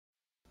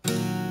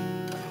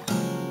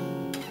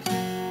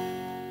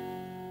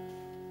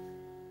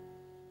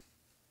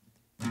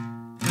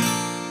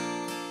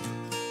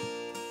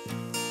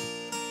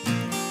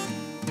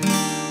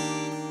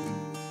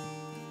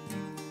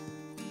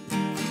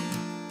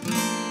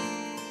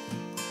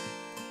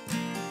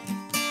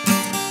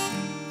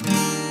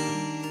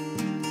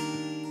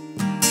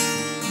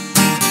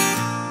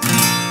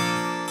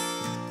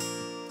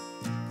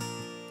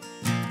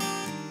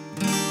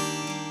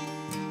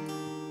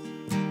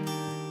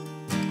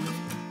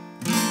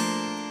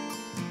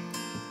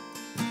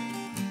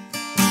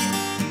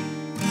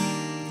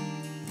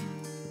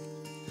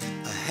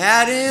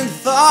hadn't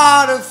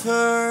thought of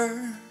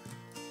her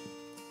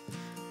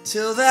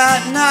till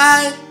that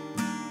night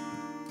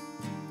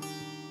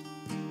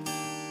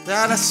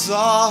that I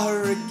saw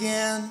her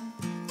again.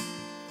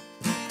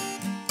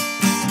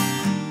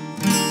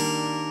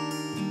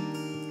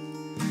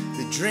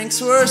 The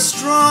drinks were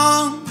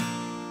strong,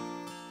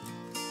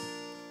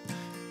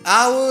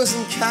 I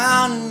wasn't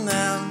counting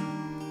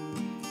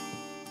them,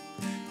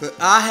 but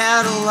I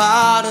had a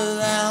lot of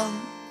them.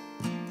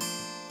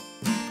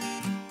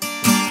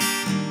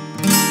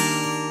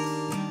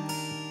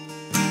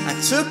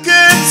 I took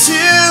her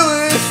to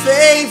her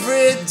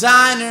favorite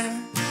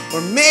diner,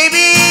 or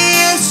maybe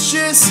it's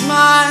just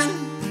mine.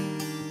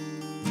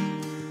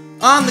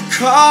 On the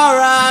car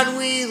ride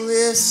we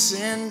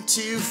listened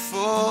to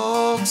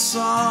folk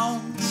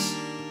songs.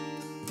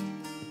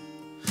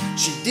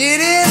 She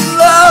didn't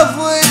love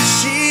what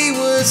she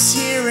was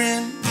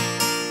hearing.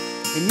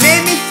 It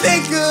made me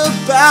think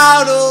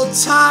about old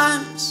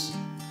times.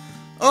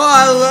 Oh,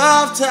 I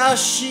loved how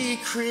she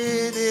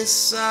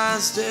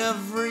criticized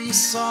every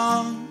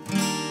song.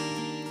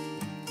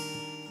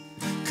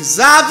 'Cause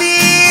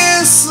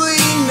obviously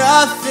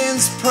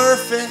nothing's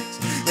perfect,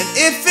 and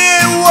if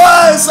it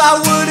was, I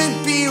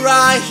wouldn't be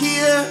right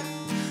here.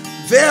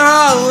 There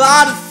are a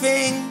lot of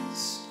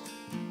things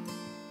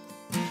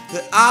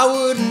that I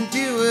wouldn't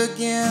do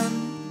again,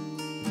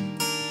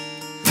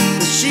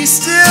 but she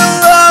still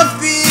loved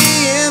the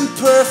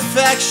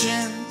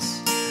imperfections.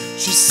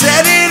 She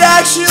said it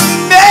actually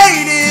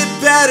made it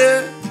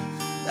better.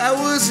 That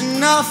was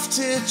enough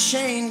to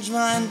change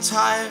my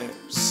entire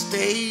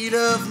state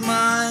of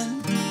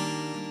mind.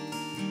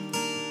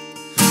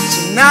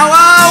 So now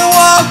I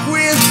walk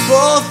with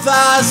both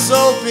eyes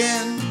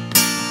open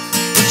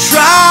and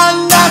try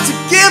not to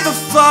give a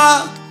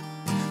fuck,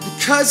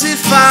 because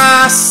if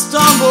I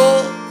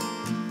stumble,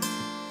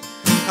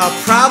 I'll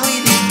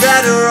probably be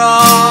better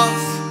off